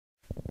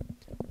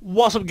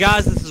What's up,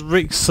 guys? This is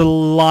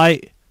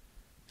Rixxalight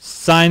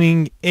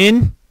signing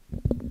in.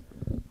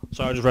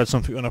 Sorry, I just read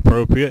something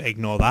inappropriate.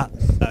 Ignore that.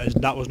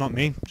 That was not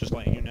me. Just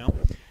letting you know.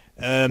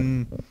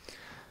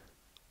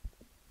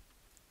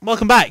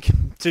 Welcome back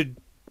to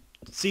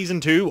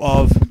Season 2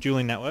 of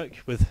Dueling Network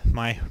with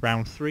my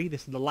Round 3.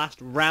 This is the last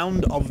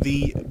round of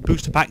the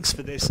booster packs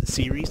for this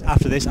series.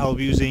 After this, I'll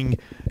be using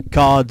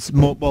cards,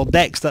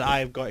 decks that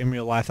I've got in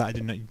real life that I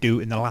did not do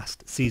in the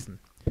last season.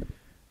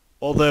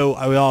 Although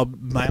I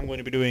am going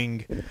to be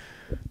doing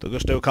the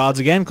Gusto cards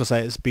again because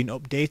it's been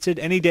updated.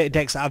 Any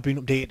decks that have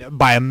been updated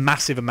by a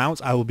massive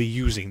amount, I will be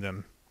using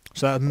them.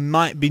 So that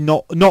might be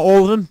not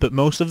all of them, but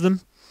most of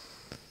them.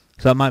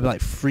 So that might be like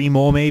 3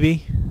 more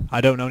maybe. I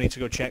don't know, I need to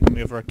go check on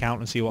the other account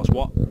and see what's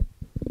what.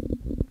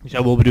 So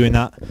I will be doing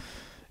that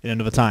in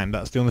another time.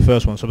 That's the only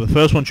first one. So the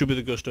first one should be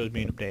the Gustos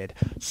being updated.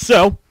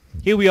 So,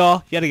 here we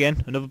are, yet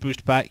again, another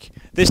booster pack.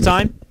 This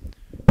time,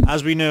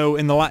 as we know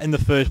in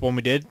the first one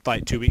we did,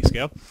 like 2 weeks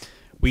ago,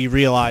 we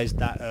realised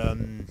that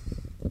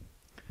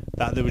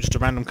that they were just a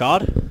random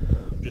card,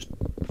 just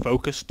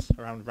focused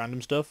around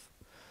random stuff.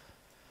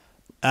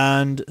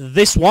 And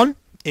this one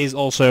is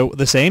also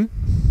the same.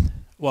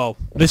 Well,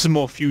 this is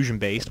more fusion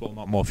based. Well,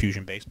 not more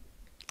fusion based.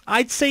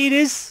 I'd say it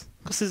is,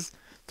 because there's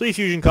 3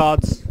 fusion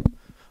cards.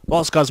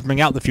 Lots of cards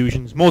bring out the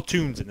fusions. More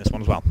tunes in this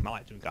one as well. I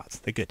like tune cards.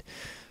 They're good.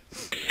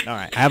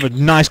 Alright, I have a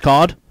nice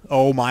card.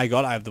 Oh my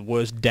god, I have the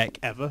worst deck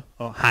ever.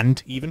 Or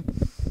hand, even.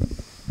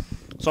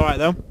 It's alright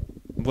though.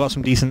 We've got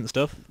some decent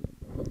stuff.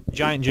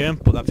 Giant Germ,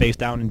 put that face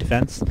down in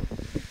defense.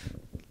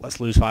 Let's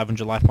lose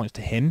 500 life points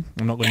to him.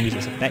 I'm not going to use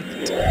this effect.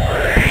 What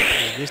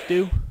does this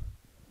do?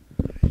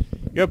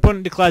 Your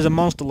opponent declares a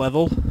monster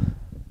level.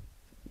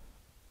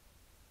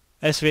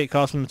 Excavate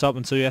cards from the top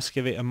until you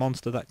excavate a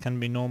monster that can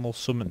be normal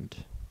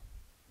summoned.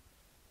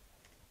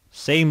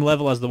 Same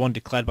level as the one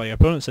declared by your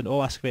opponent. Send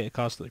all excavated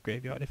cards to the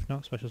graveyard. If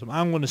not, special summon.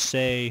 I'm going to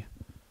say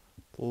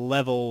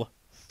level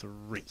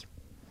 3.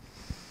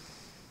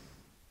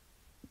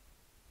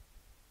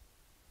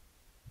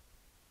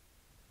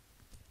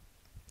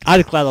 I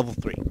declare level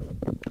 3.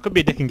 Could be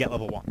a dick and get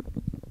level 1.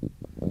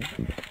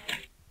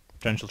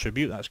 Torrential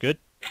Tribute, that's good.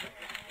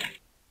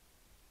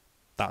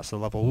 That's the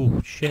level...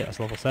 Ooh, shit, that's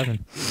level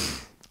 7.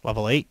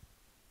 Level 8.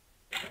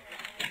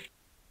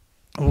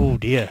 Oh,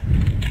 dear.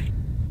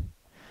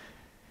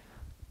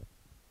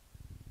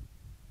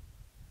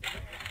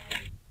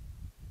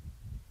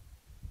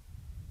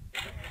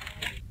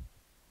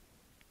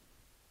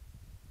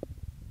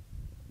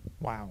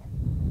 Wow.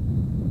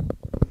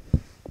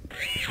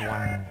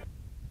 Wow.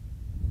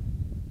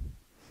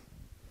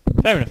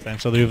 Fair enough then,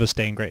 so the others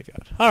stay in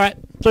graveyard. Alright,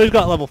 so he's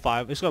got level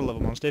 5, he's got a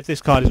level monster. If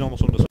this card is normal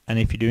summoned, and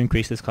if you do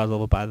increase this card's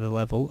level by the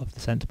level of the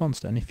sent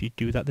monster, and if you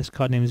do that, this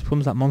card name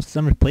becomes that monster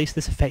and replace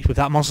this effect with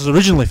that monster's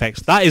original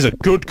effects. That is a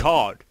good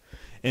card.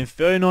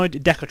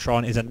 Infernoid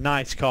Decatron is a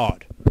nice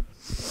card.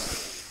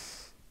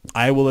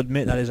 I will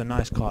admit that is a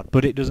nice card,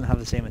 but it doesn't have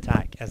the same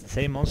attack as the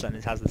same monster, and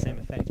it has the same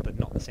effect, but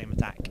not the same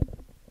attack.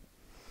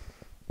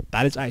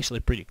 That is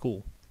actually pretty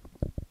cool.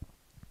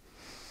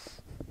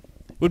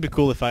 Would be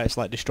cool if I just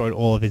like destroyed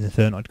all of his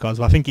Infernoid cards,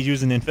 but I think he's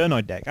using the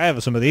Infernoid deck. I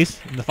have some of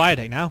these in the Fire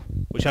deck now,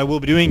 which I will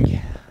be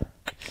doing,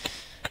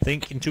 I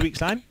think, in 2 weeks'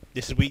 time.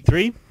 This is week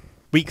 3.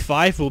 Week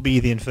 5 will be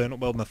the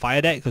the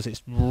Fire deck, because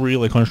it's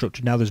really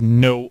constructed now. There's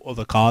no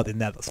other card in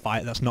there that's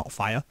fire, that's not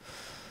fire,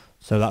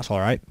 so that's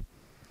alright.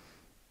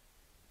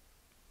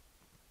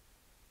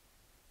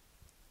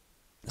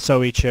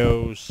 So he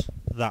chose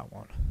that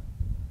one.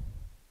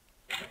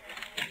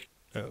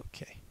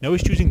 Okay. No,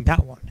 he's choosing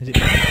that one. Is it?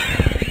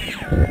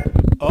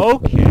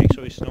 Okay,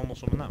 so he's normal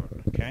summon that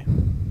one. Okay.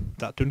 Is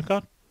that a tuna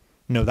card?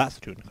 No, that's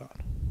a tuna card.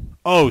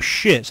 Oh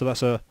shit, so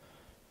that's a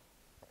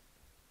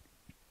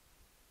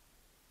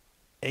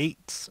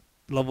 8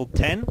 level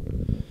 10.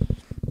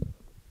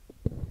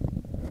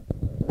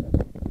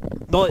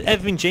 No,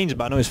 everything changes,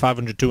 but I know it's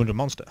 500, 200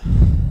 monster.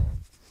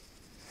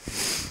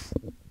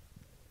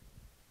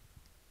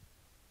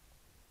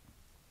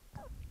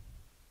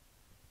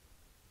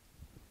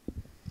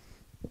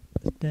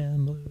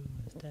 Damn blue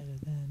instead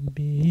of than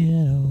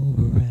being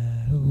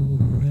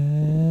overred.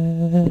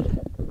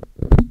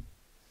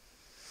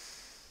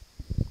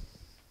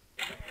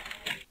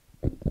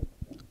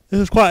 This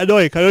is quite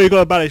annoying. I know you've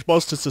got to banish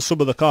monsters to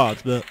some of the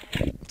cards, but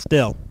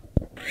still.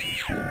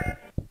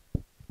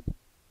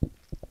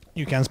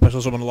 You can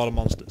special summon a lot of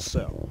monsters,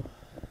 so...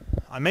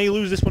 I may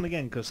lose this one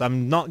again, because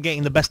I'm not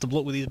getting the best of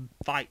luck with these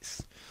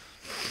fights.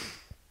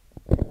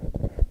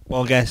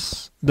 Well, I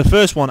guess the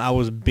first one I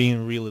was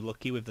being really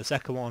lucky with. The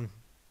second one,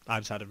 I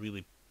just had a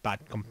really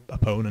bad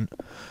opponent,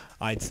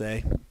 I'd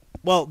say.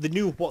 Well, they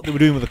knew what they were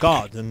doing with the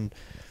cards, and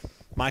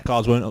my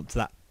cards weren't up to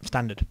that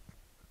standard.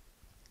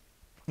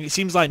 It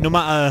seems like no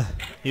matter,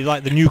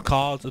 the new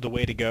cards are the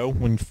way to go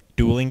when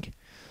dueling.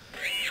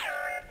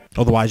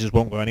 Otherwise, it just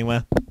won't go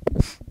anywhere.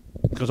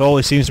 Because all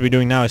he seems to be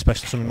doing now is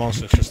special summon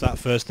monsters. Just that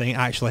first thing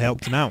actually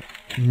helped him out,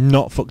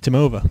 not fucked him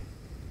over.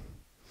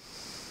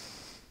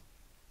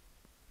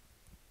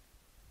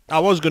 I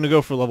was going to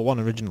go for level 1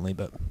 originally,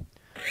 but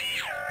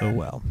Oh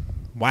well.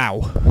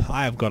 Wow,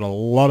 I have got a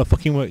lot of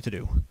fucking work to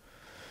do.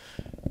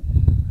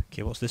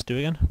 Okay, what's this do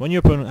again? When your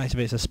opponent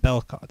activates a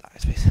spell card,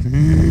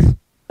 activates...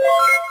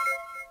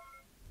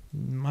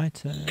 My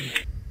turn.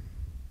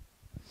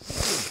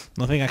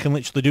 Nothing I can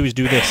literally do is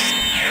do this.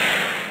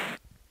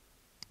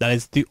 That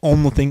is the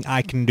only thing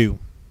I can do.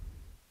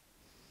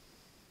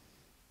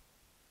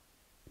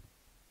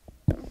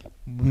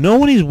 No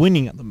one is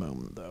winning at the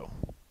moment, though.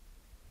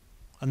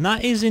 And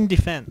that is in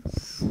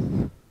defense.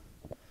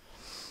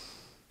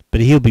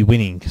 But he'll be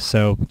winning,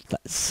 so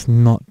let's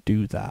not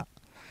do that.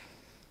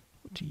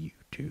 What do you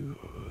do?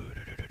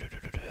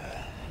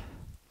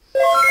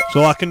 That's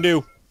all I can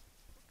do.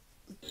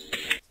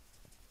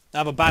 I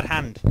have a bad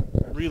hand.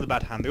 Really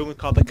bad hand. The only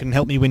card that can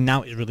help me win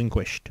now is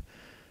Relinquished.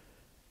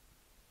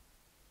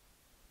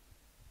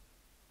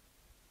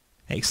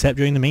 Except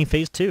during the main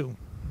phase 2.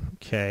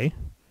 Okay.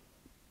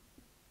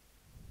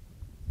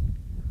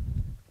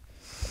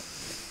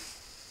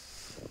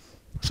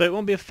 So it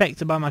won't be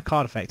affected by my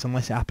card effect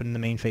unless it happened in the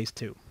main phase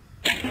 2.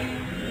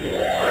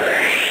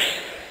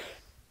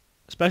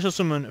 Special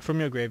summon from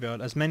your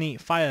graveyard as many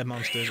fire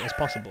monsters as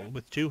possible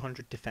with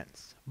 200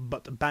 defense,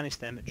 but banish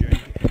them during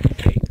the end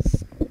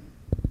phase.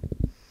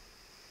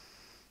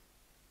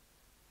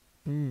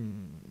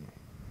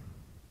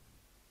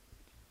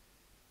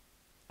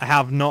 I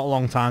have not a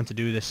long time to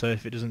do this, so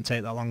if it doesn't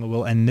take that long I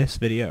will end this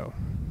video.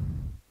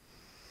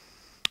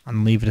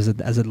 And leave it as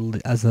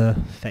a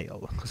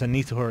fail, because I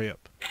need to hurry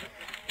up.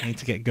 I need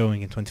to get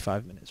going in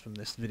 25 minutes from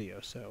this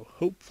video, so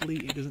hopefully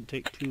it doesn't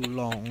take too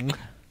long.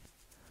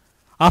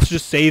 I have to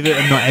just save it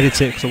and not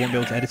edit it, because I won't be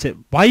able to edit it.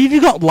 Why have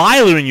you got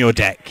Lila in your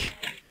deck?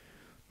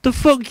 The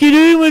fuck you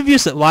doing with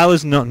yourself?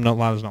 Lila's not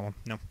Lila's not one.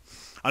 No.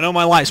 I know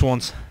my lights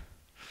ones.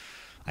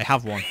 I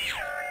have one.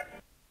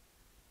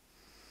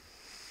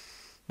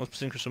 Most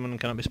synchro summon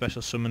cannot be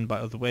special summoned by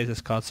other ways.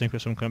 This card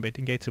synchro summon cannot be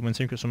negated when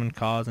synchro summon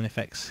cards and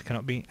effects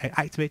cannot be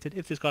activated.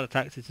 If this card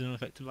attacks, it is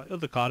unaffected by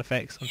other card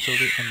effects until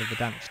the end of the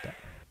damage step.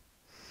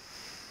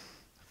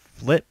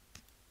 Flip.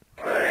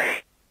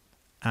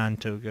 And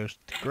until it goes to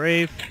the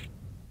grave.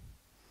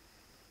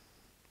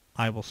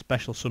 I will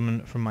special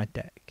summon from my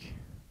deck.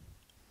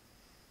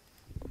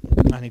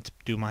 I need to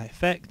do my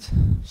effect,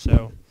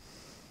 so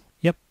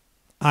yep.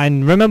 I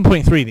remember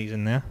putting 3 of these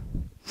in there.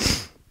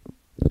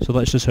 So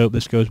let's just hope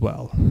this goes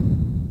well.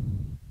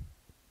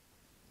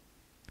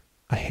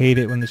 I hate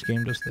it when this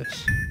game does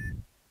this.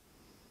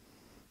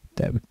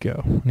 There we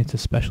go. I need to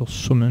special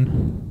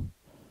summon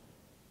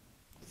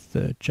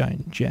the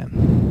giant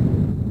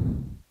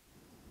gem.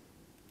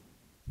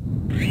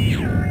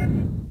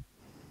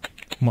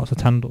 What's a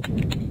Tandle?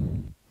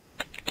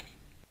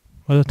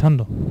 Where's a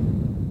Tandle?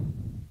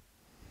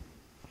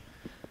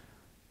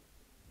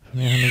 From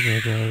your hand to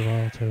graveyard,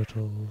 all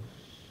totals.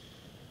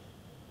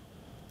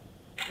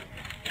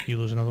 You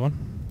lose another one.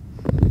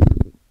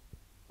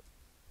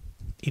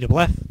 Eat a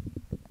breath.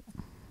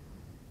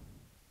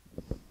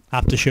 I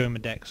have to show him a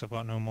deck, so I've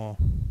got no more.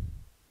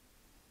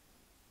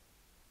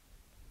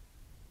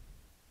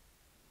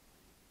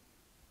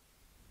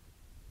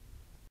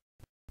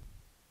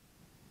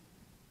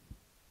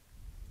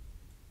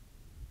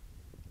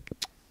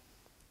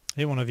 I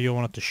think one of you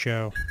wanted to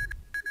show.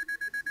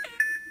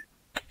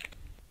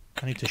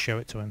 I need to show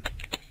it to him.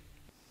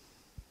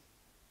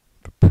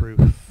 For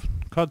proof.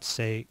 God's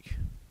sake.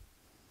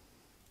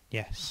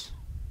 Yes.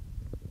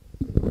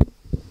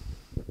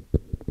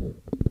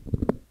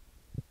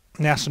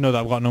 He has to know that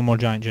I've got no more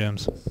giant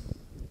germs.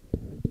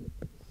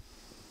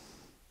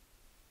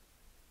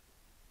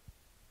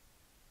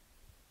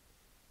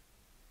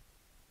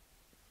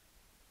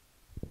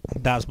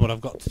 That's what I've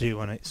got to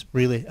do, and it's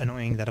really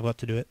annoying that I've got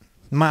to do it.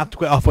 I might have to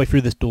quit halfway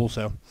through this duel,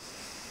 so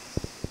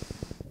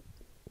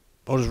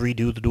I'll just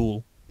redo the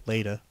duel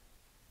later,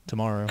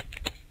 tomorrow.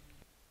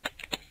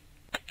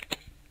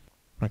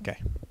 Okay.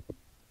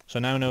 So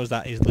now knows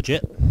that is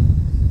legit.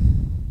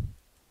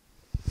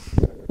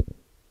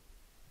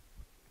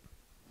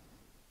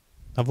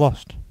 I've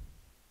lost.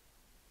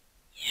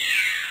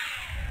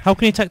 How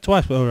can he attack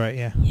twice? Oh right,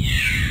 yeah.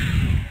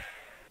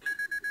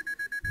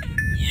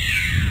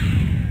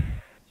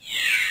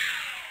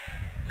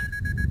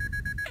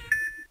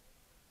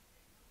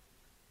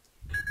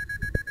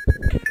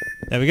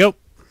 There we go.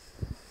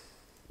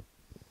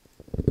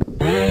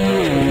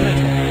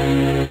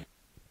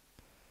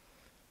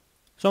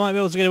 So I might be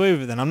able to get away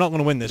with it then. I'm not going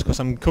to win this because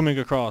I'm coming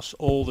across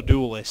all the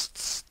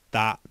duelists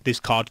that this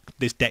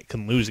deck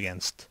can lose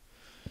against.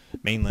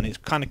 Mainland. It's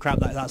kind of crap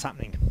that that's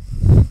happening.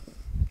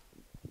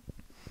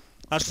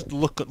 Let's just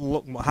look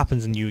what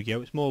happens in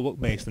Yu-Gi-Oh! It's more luck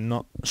based and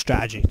not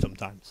strategy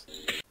sometimes.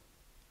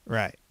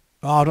 Right.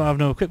 Oh, I don't have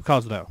no equip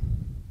cards though.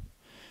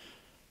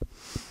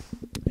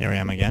 Here I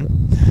am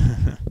again.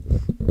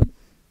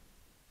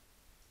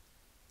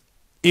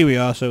 Here we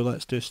are, so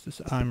let's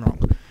just... I'm wrong.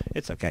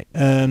 It's okay.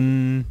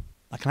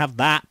 I can have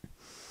that.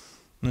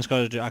 And this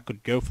guy, I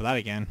could go for that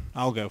again.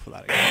 I'll go for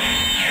that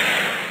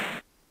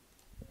again.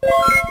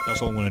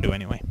 That's all I'm going to do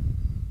anyway.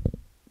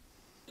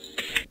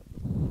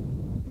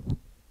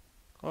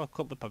 Oh, a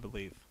clip, I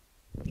believe.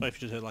 Sorry if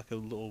you just heard like a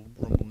little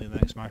rumble near the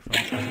next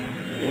microphone.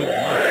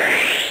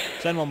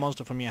 Send one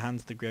monster from your hand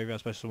to the graveyard,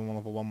 special summon one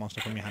level 1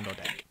 monster from your hand or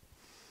deck.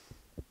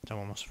 Send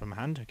one monster from your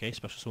hand, okay,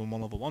 special summon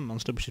one level 1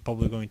 monster, which is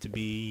probably going to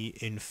be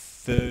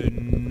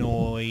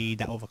Infernoid,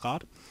 that other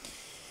card.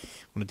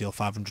 I'm going to deal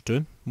 500 to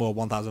him, well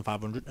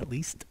 1,500 at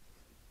least.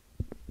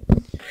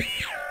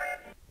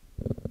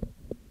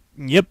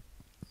 Yep.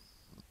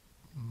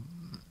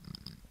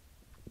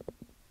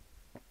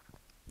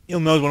 You'll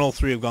know when all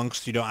 3 have gone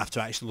because you don't have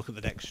to actually look at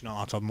the decks. You're not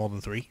allowed to have more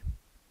than 3.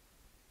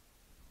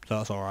 So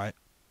that's alright.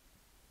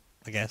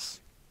 I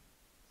guess.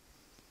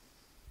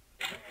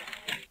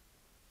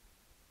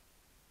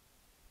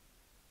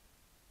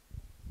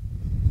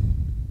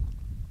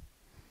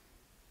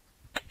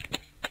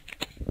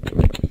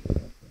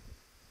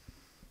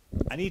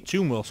 I need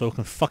Tomb Will so I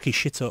can fuck his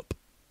shit up.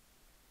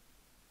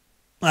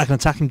 I can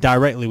attack him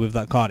directly with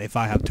that card if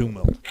I have Tomb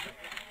Will.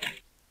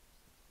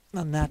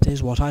 And that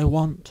is what I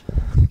want.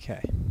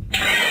 Okay.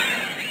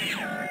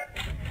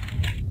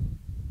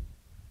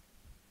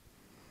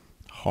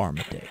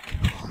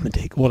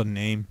 Harmadic, what a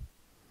name.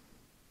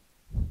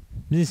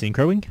 Is he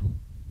synchroing?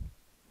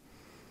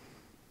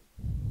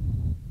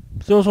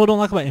 So that's what I don't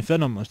like about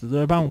Inferno monsters,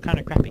 they're about kind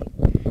of crappy.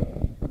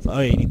 It's like, oh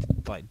yeah, you need to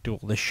like do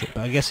all this shit,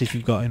 but I guess if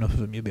you've got enough of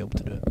them you'll be able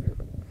to do it.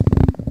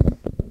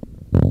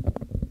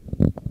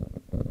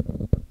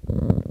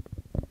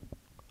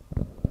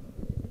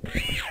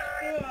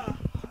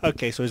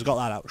 Okay, so he's got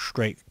that out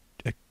straight.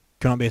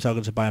 Cannot be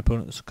targeted by an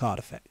opponent, it's a card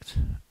effect.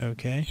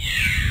 Okay.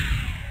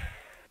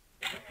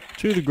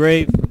 To the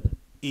grave,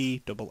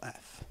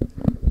 E-double-F.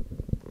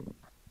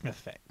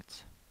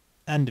 Effect.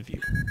 End of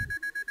view.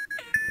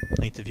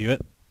 Need to view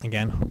it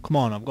again. Come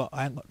on,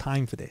 I ain't got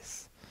time for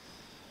this.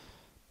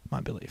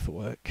 Might be late for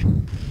work.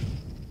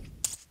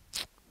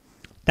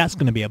 That's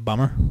gonna be a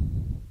bummer.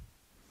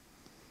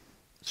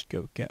 Let's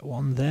go get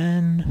one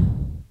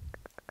then.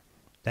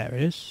 There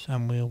it is,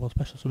 and we'll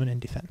special summon in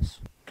defense.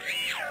 There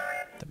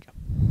we go.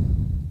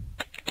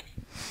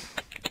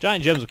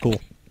 Giant gems are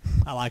cool.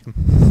 I like them.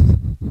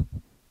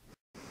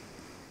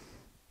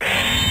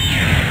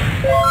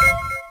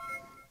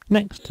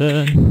 Next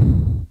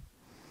turn.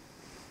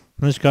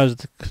 This card is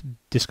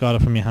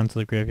discarded from your hand to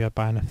the graveyard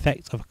by an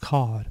effect of a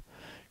card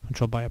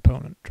controlled by your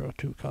opponent. Draw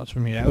 2 cards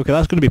from your deck. Okay,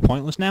 that's going to be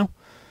pointless now.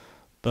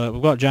 But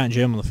we've got Giant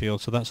Germ on the field,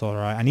 so that's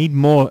alright. I need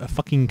more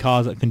fucking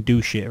cards that can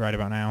do shit right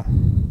about now.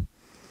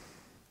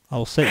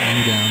 I'll set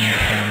you down in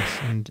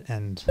defense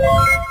and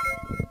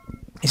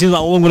it seems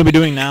like all I'm going to be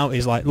doing now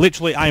is like,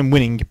 literally I am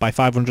winning by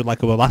 500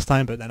 like I was last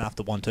time, but then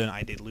after one turn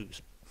I did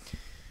lose.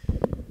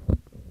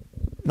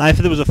 Now if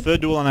there was a third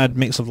duel and I had a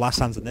mix of last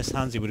hands and this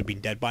hands, he would have been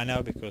dead by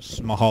now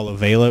because Mahalo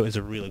Velo is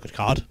a really good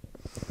card.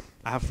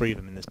 I have 3 of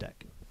them in this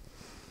deck.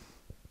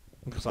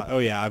 Because like, oh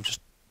yeah, I've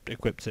just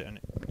equipped it and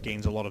it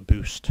gains a lot of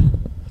boost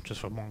just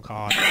from one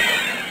card.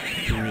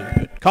 It's really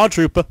good. Card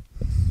Trooper.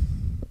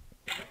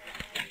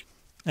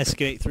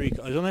 Excavate 3.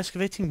 Is on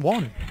excavating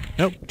 1?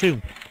 Nope,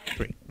 2.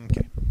 3.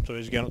 Okay. So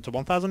he's going up to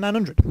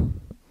 1,900.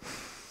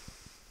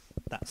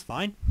 That's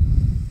fine.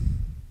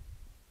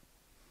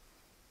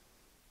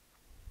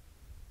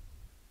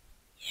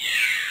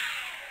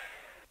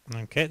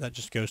 Okay, that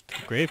just goes to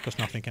the grave because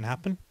nothing can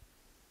happen.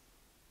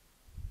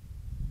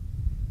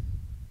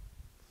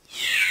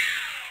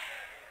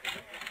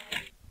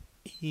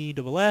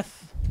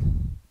 E-double-F.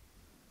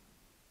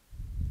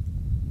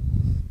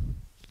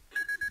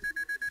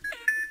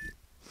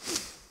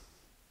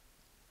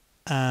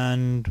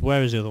 And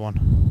where is the other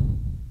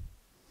one?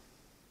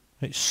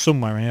 It's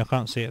somewhere in here, I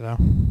can't see it though.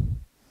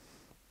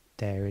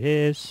 There it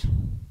is.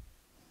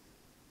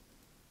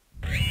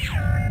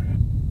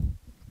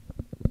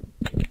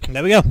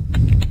 There we go.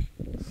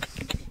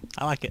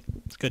 I like it.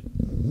 It's good.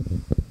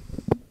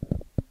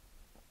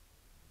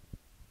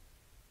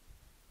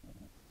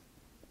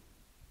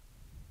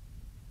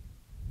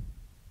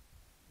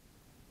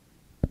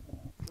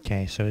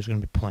 Okay, so he's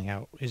going to be pulling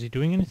out. Is he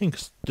doing anything?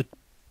 'Cause I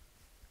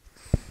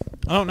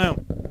don't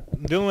know.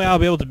 The only way I'll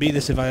be able to beat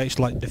this if I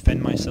actually like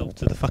defend myself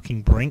to the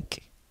fucking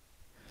brink.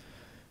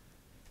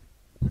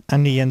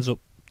 And he ends up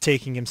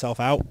taking himself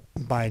out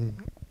by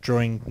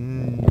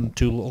drawing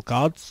 2 little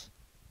cards.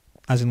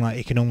 As in like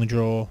he can only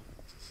draw,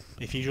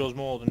 if he draws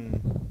more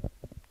than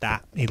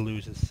that he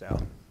loses.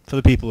 So for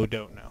the people who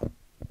don't know,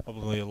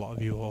 probably a lot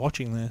of you who are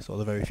watching this, or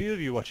the very few of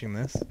you watching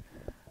this,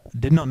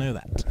 did not know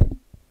that.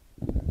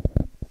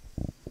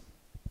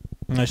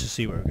 Let's just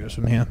see where it goes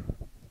from here.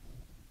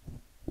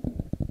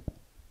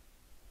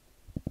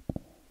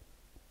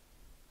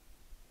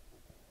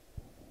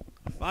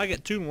 If I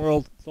get Toon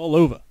World, it's all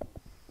over.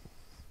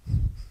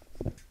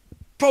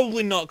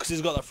 Probably not, because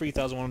he's got that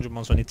 3,100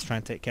 monster I need to try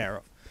and take care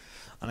of.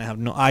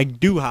 And I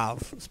do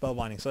have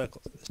Spellbinding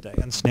Circles in this deck,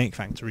 and Snake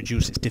Fang to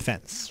reduce its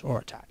defense or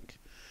attack.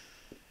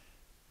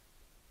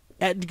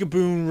 Edgar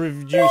Boon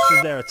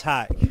reduces their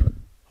attack.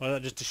 Or does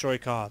that just destroy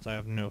cards? I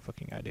have no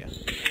fucking idea.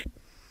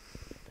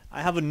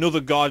 I have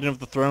another Guardian of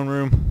the Throne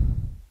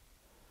Room.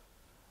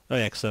 Oh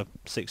yeah, it's a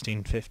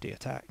 1650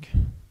 attack.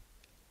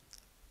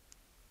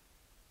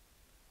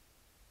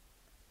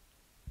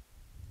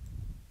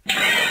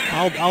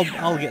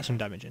 I'll get some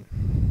damage in.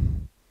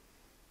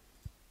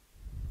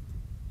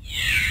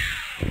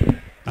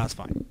 That's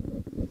fine.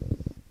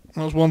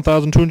 That's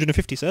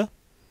 1,250, sir.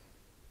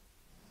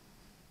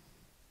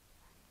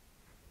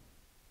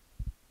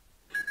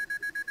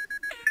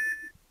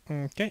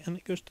 Okay, and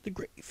it goes to the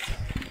grave.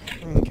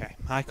 Okay,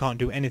 I can't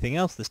do anything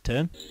else this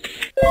turn,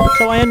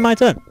 so I end my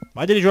turn.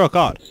 Why did he draw a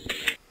card?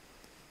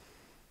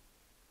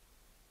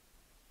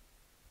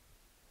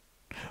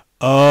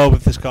 Oh,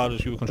 with this card,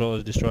 your controller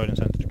is destroyed and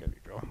sent to the grave.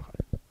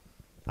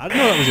 I didn't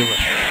know that was your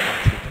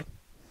I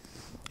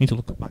need to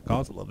look at my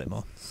cards a little bit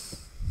more.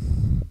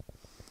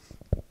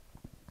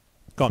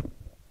 Gone.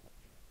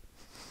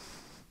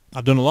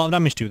 I've done a lot of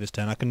damage to you this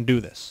turn. I can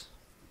do this.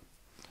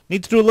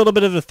 Need to do a little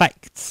bit of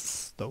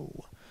effects,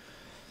 though.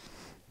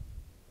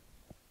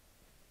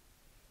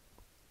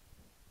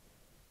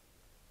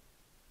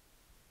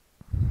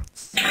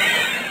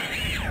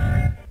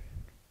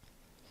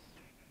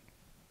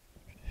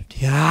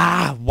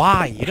 Yeah,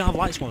 why? You don't have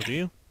light spawns, do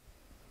you?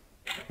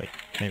 Wait,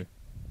 maybe.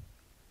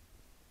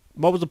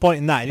 What was the point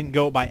in that? It didn't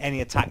go by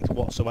any attacks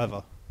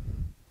whatsoever.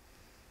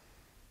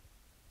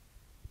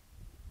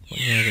 What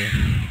are you gonna do?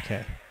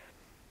 Okay.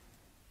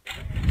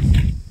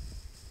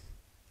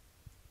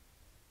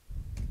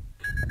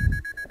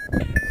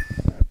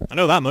 I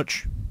know that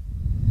much.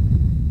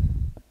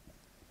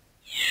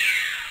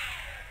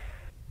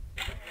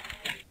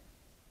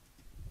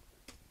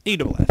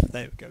 E-double-F.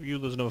 There we go. You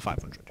lose another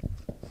 500.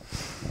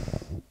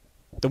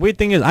 The weird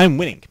thing is, I'm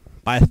winning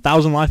by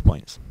 1,000 life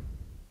points.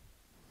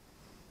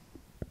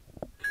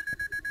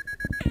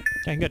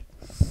 Okay, good.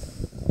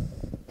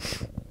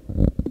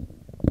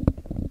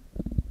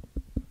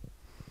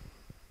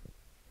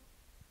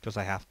 Because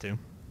I have to.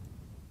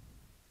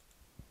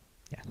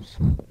 Yes.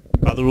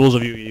 By the rules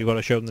of you've got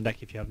to show them the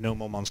deck if you have no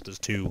more monsters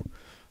to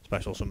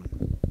special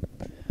summon.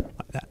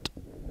 Like that.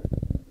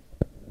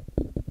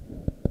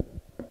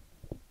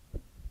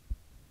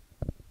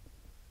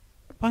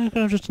 Why could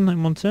I have just done that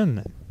in one turn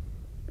then?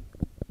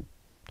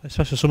 I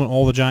special summon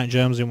all the giant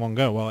germs in one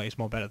go. Well, it's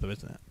more better though,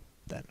 isn't it?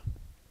 Then.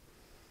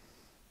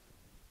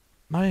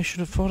 Maybe I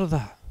should have thought of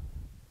that.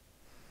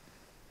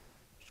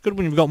 It's good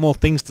when you've got more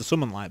things to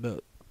summon like,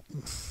 but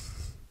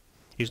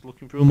he's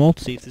looking through them all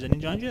to see if there's any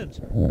giant germs.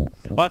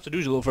 All I have to do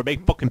is look for a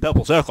big fucking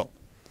purple circle.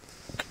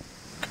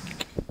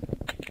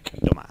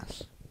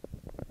 Dumbass.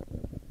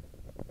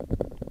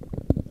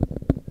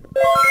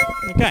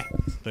 Okay,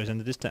 so he's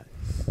ended this turn.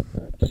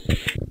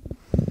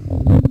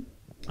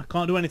 I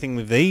can't do anything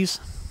with these.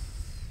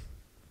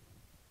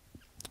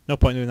 No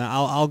point in doing that.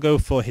 I'll go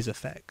for his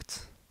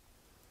effect.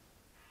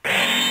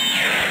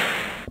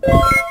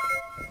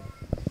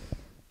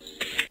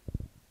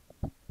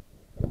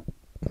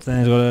 Then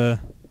he's got a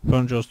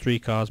opponent draws 3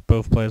 cards,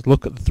 both players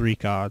look at the 3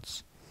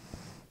 cards.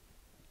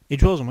 He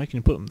draws them, where can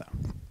you put them there?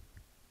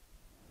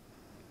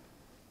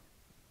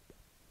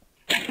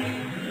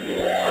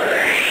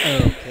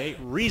 Okay,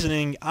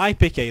 reasoning, I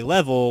pick a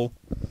level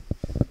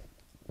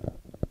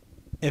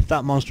if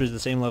that monster is the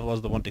same level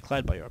as the one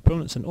declared by your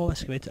opponents and all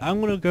excavated. I'm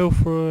going to go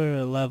for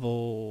a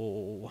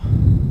level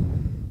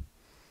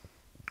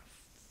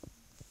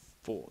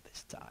 4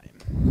 this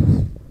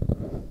time.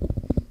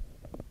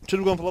 Should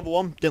have gone for level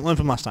 1, didn't learn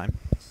from last time.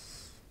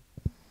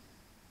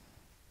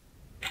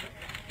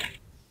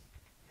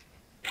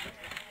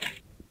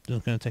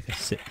 Just going to take a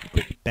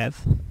quick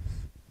bev.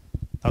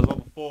 That was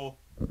level 4.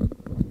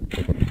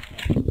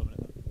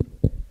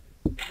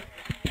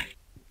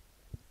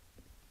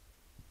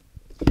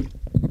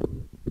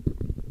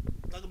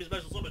 That can be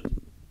special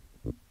summoned.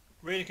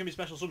 Rain can be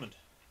special summoned.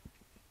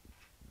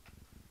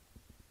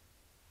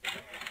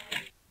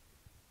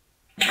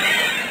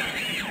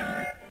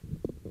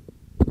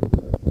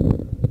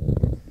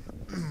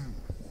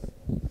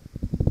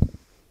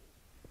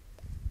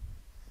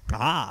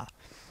 Ah!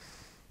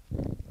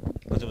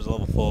 Because it was a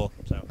level 4,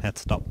 so I had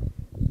to stop.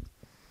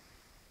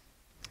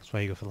 That's why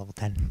you go for level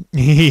 10.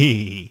 No,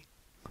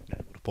 would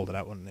have pulled it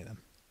out, wouldn't they then?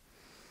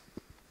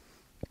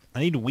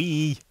 I need a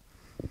Wii!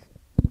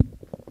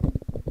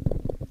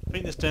 I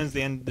think this turn's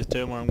the end of the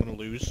turn where I'm going to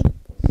lose.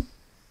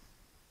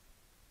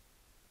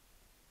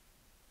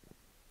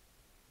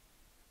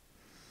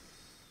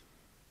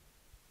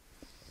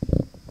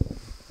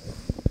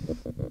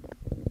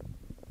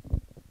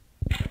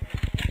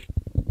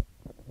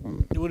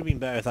 It would have been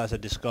better if I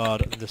said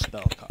discard the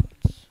spell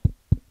cards.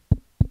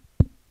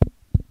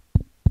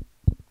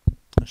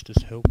 Let's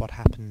just hope what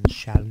happens,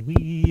 shall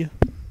we?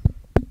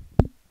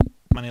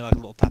 I need like a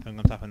little tapping.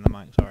 I'm tapping the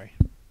mic, sorry.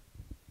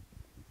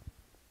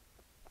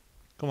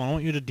 Come on, I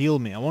want you to deal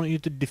me. I want you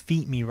to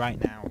defeat me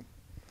right now.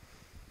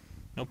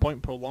 No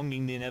point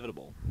prolonging the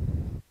inevitable.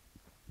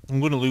 I'm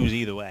going to lose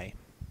either way.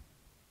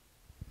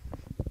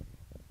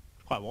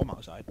 It's quite warm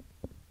outside.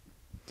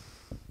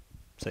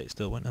 Say it's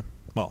still winter.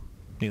 Well,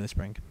 nearly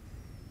spring.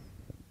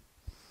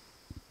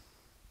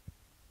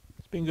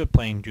 It's been good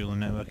playing Duelist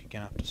Network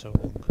again after so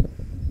long.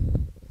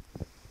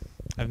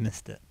 I've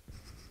missed it.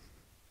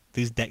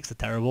 These decks are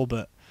terrible,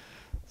 but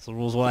that's the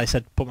rules what I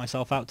said put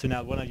myself out to.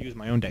 Now when I use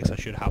my own decks I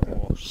should have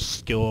more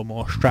skill or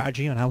more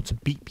strategy on how to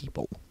beat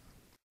people.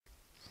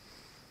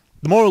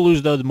 The more I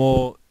lose, though, the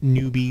more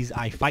newbies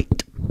I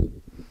fight.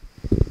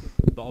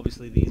 But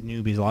obviously these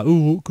newbies are like,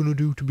 oh, what can I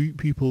do to beat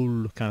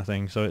people, kind of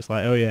thing. So it's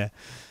like, oh yeah.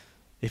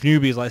 If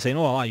newbies like saying,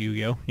 oh, I like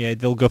Yu-Gi-Oh! Yeah,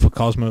 they'll go for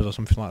Cosmos or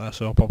something like that,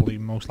 so I'll probably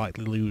most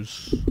likely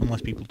lose,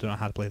 unless people don't know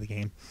how to play the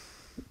game.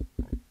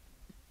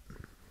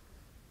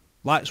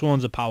 Light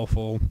Swans are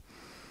powerful.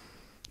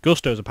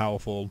 Gustos are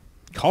powerful.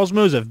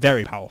 Cosmos are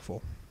very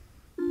powerful.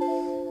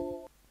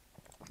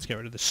 Let's get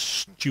rid of this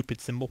stupid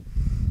symbol.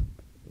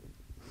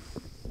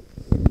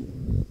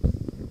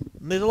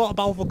 There's a lot of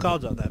powerful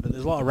cards out there, but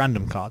there's a lot of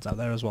random cards out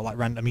there as well. Like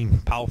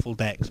powerful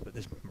decks, but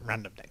there's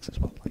random decks as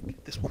well,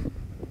 like this one.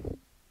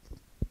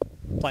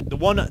 Like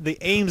the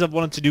aims I've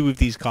wanted to do with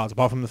these cards,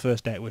 apart from the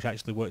first deck, which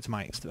actually worked to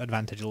my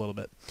advantage a little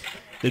bit.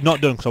 They've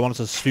not done because I wanted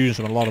to fusion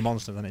some a lot of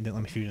monsters, and it didn't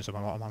let me fusion some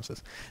a lot of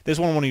monsters. This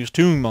one I want to use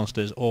Tomb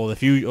monsters or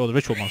the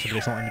ritual monster, but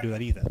it's not letting me do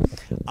that either.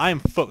 I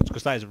am fucked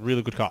because that is a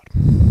really good card.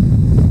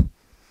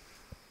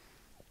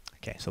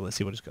 Okay, so let's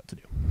see what it's got to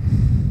do.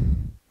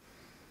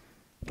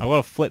 I've got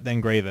to flip,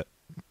 then grave it.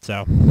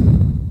 So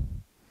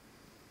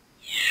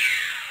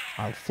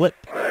I'll flip,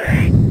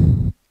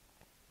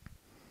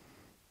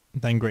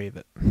 then grave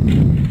it.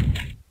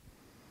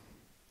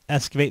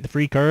 Excavate the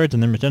free cards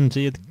and then return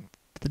to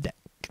the deck.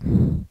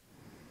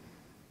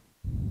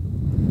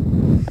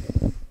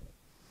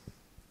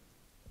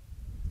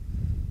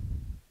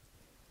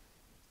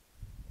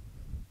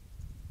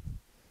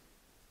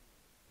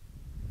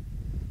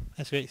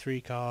 Excavate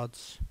 3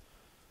 cards.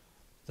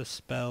 The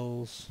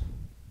spells.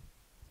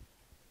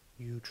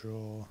 You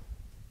draw.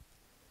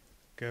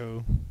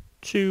 Go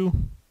to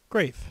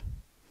grave.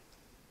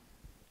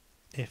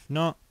 If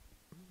none,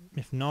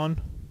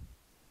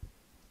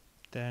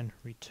 then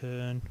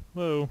return,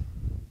 whoa,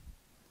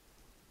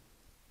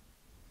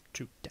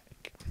 to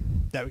deck.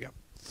 There we go.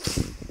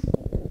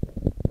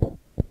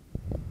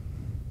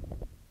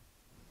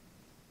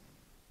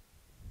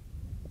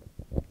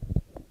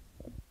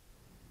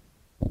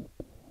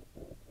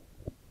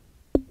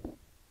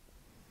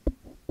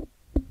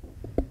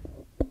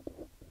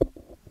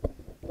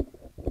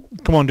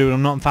 Come on, dude,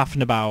 I'm not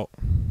faffing about.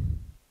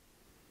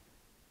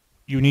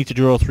 You need to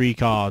draw 3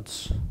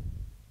 cards.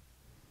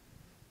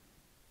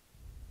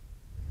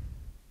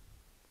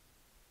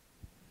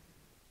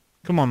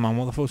 Come on, man,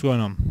 what the fuck's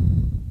going on?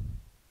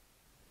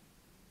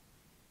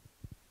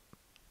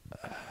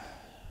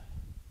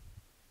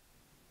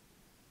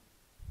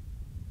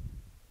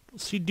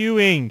 What's he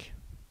doing?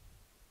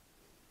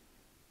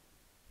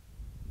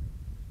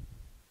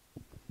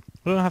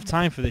 I don't have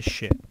time for this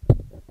shit.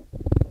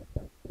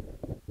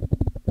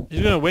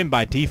 He's gonna win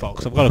by default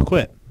because I've got to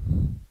quit.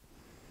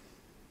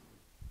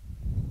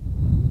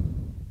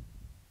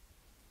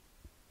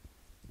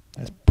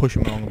 Let's push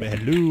him along a bit.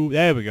 Hello.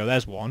 There we go.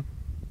 There's 1,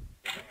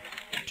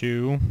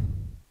 2,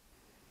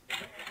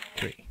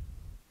 3.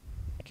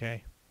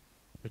 Okay.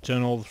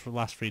 Return all the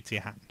last 3 to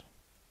your hand.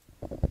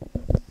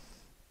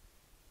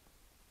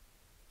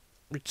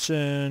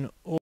 Return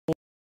all...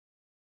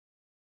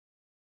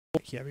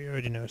 Yeah, we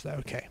already knows that.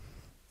 Okay.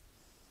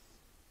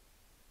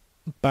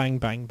 Bang,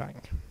 bang,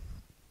 bang.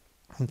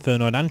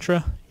 Infernoid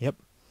Antra. Yep.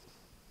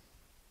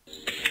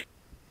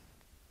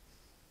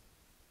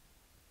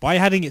 Why are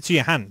you adding it to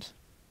your hand?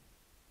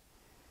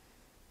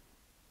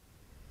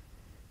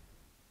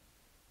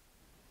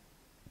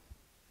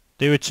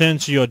 They return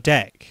to your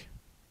deck.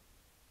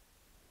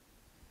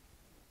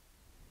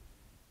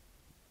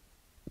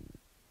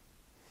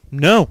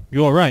 No,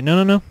 you're right. No,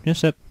 no, no.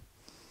 Yes, yep.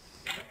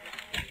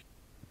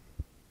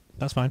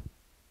 That's fine.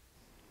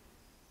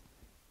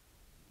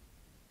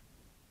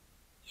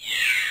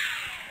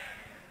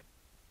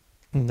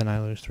 And then I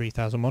lose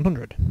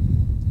 3,100.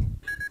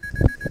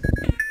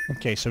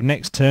 Okay, so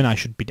next turn I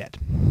should be dead.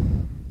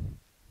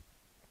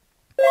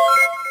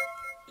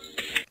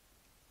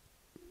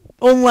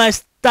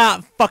 Unless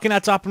that fucking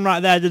had to happen right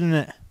there, didn't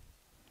it?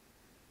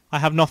 I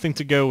have nothing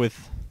to go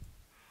with.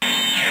 I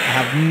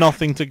have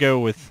nothing to go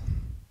with.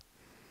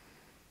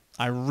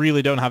 I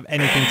really don't have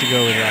anything to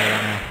go with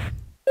right now.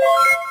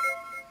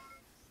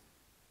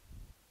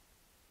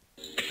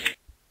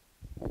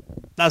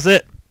 That's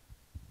it.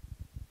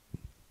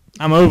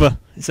 I'm over.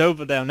 It's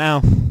over there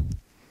now.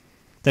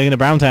 Taking to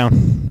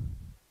Browntown.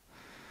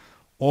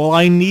 All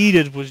I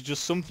needed was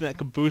just something that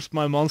could boost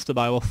my monster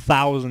by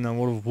 1,000 and I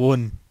would have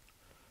won.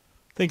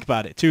 Think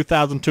about it.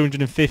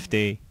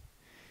 2,250.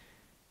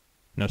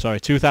 No, sorry,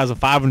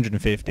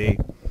 2,550.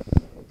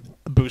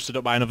 Boosted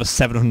up by another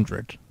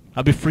 700.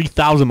 That'd be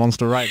 3,000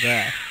 monster right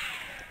there.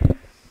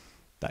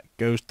 That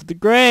goes to the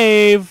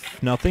grave.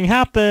 Nothing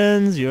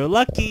happens. You're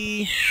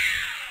lucky.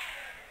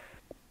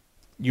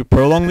 You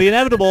prolong the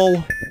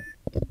inevitable.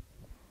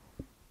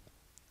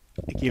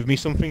 Give me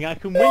something I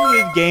can win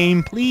with,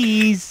 game,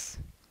 please.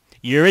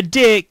 You're a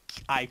dick.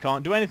 I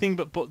can't do anything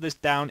but put this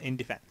down in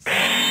defense.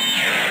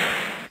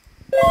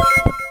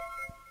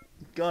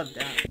 God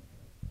damn.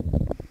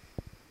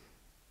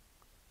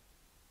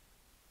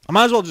 I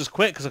might as well just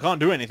quit because I can't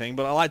do anything,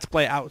 but I like to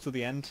play it out to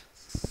the end.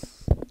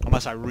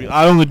 Unless I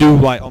only do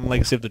like on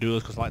Legacy of the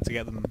Duelist because I like to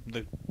get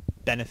the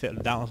benefit of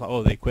the doubt. I was like,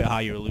 oh, they quit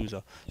high, you're a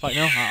loser. It's like,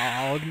 no,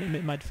 I'll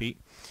admit my defeat.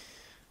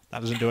 That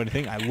doesn't do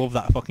anything. I love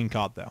that fucking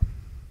card, though.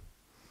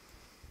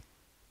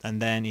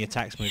 And then he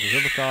attacks me with his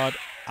other card.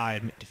 I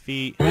admit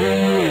defeat.